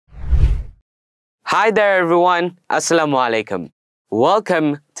Hi there everyone, Assalamu alaikum.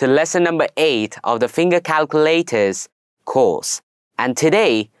 Welcome to lesson number 8 of the Finger Calculators course. And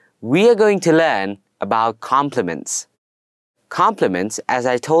today we are going to learn about complements. Complements, as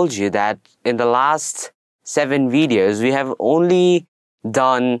I told you that in the last 7 videos we have only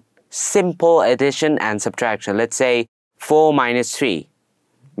done simple addition and subtraction. Let's say 4 minus 3,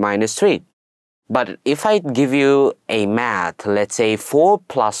 minus 3. But if I give you a math, let's say 4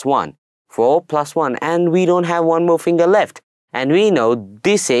 plus 1, 4 plus 1, and we don't have one more finger left. And we know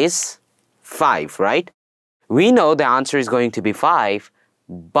this is 5, right? We know the answer is going to be 5,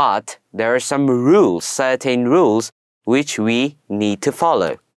 but there are some rules, certain rules, which we need to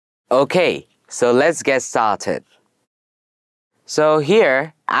follow. Okay, so let's get started. So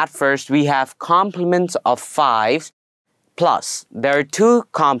here, at first, we have complements of 5 plus. There are 2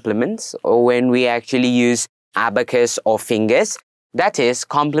 complements when we actually use abacus or fingers. That is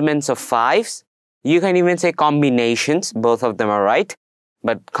complements of 5s. You can even say combinations, both of them are right.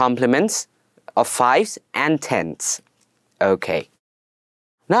 But complements of 5s and 10s. Okay.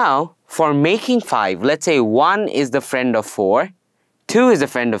 Now, for making 5, let's say 1 is the friend of 4, 2 is the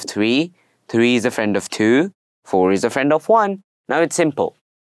friend of 3, 3 is the friend of 2, 4 is the friend of 1. Now it's simple.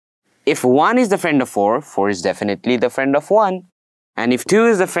 If 1 is the friend of 4, 4 is definitely the friend of 1. And if 2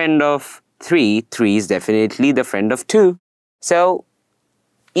 is the friend of 3, 3 is definitely the friend of 2. So,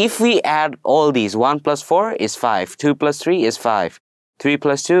 if we add all these, 1 plus 4 is 5, 2 plus 3 is 5, 3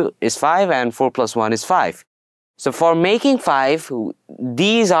 plus 2 is 5, and 4 plus 1 is 5. So, for making 5,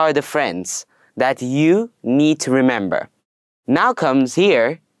 these are the friends that you need to remember. Now comes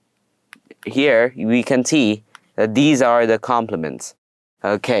here we can see that these are the complements.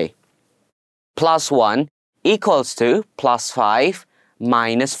 Okay. Plus 1 equals to plus 5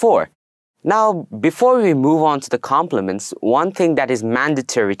 minus 4. Now, before we move on to the complements, one thing that is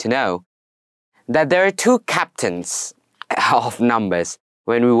mandatory to know, that there are 2 captains of numbers.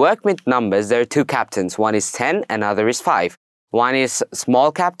 When we work with numbers, there are 2 captains. One is 10, another is 5. One is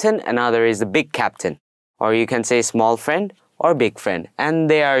small captain, another is the big captain. Or you can say small friend or big friend. And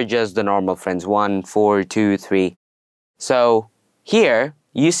they are just the normal friends, 1, 4, 2, 3. So, here,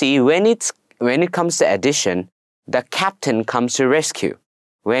 you see, when it comes to addition, the captain comes to rescue.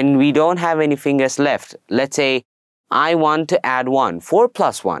 When we don't have any fingers left, let's say I want to add 1, 4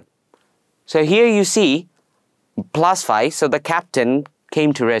 plus 1. So here you see plus 5, so the captain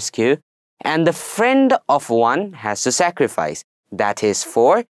came to rescue, and the friend of 1 has to sacrifice. That is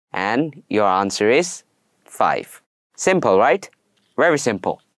 4, and your answer is 5. Simple, right? Very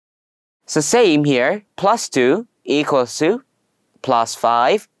simple. So same here, plus 2 equals to plus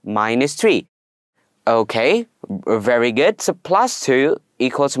 5 minus 3. Okay, very good. So plus 2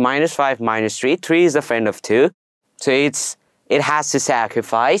 equals minus 5 minus 3. 3 is the friend of 2. So it has to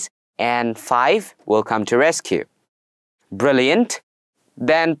sacrifice, and 5 will come to rescue. Brilliant.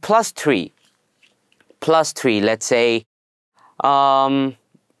 Then plus 3. Plus 3, let's say,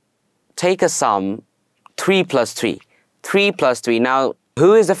 take a sum, 3 plus 3. 3 plus 3. Now,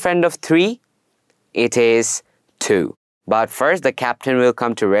 who is the friend of 3? It is 2. But first, the captain will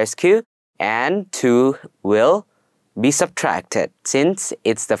come to rescue, and 2 will be subtracted since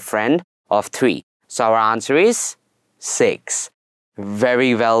it's the friend of 3. So our answer is 6.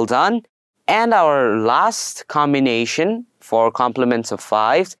 Very well done. And our last combination for complements of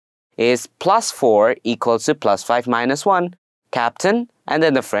 5 is plus 4 equals to plus 5 minus 1. Captain, and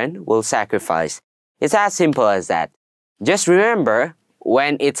then the friend will sacrifice. It's as simple as that. Just remember,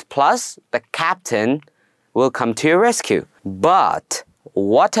 when it's plus, the captain will come to your rescue. But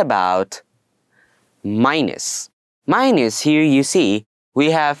what about minus? Minus, here you see,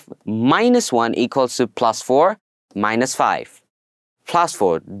 we have minus 1 equals to plus 4 minus 5. Plus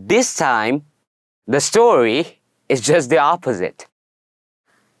 4. This time, the story is just the opposite.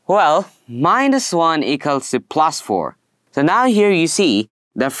 Well, minus 1 equals to plus 4. So now here you see,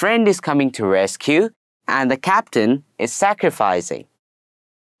 the friend is coming to rescue, and the captain is sacrificing.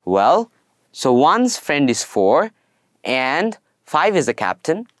 Well, so 1's friend is 4, and 5 is the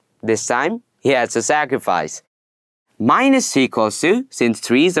captain. This time, he has to sacrifice. Minus 3 equals to, since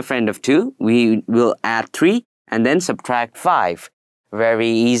 3 is the friend of 2, we will add 3 and then subtract 5. Very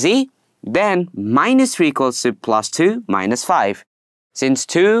easy. Then minus 3 equals to plus 2 minus 5. Since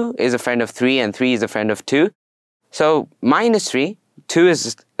 2 is a friend of 3 and 3 is a friend of 2, so minus 3, 2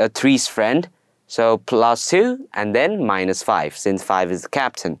 is 3's friend, so plus 2 and then minus 5 since 5 is the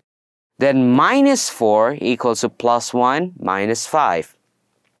captain. Then minus 4 equals to plus 1 minus 5.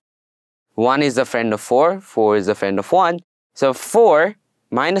 1 is the friend of 4, 4 is the friend of 1. So 4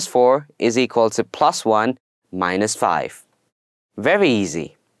 minus 4 is equal to plus 1 minus 5. Very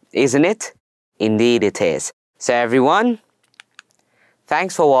easy, isn't it? Indeed it is. So everyone,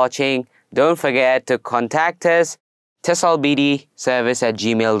 thanks for watching. Don't forget to contact us,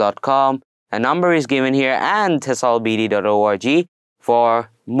 tesolbdservice@gmail.com. A number is given here, and tesolbd.org for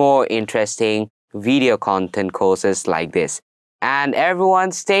more interesting video content courses like this. And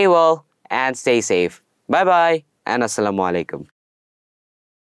everyone, stay well and stay safe. Bye-bye and Assalamu alaikum.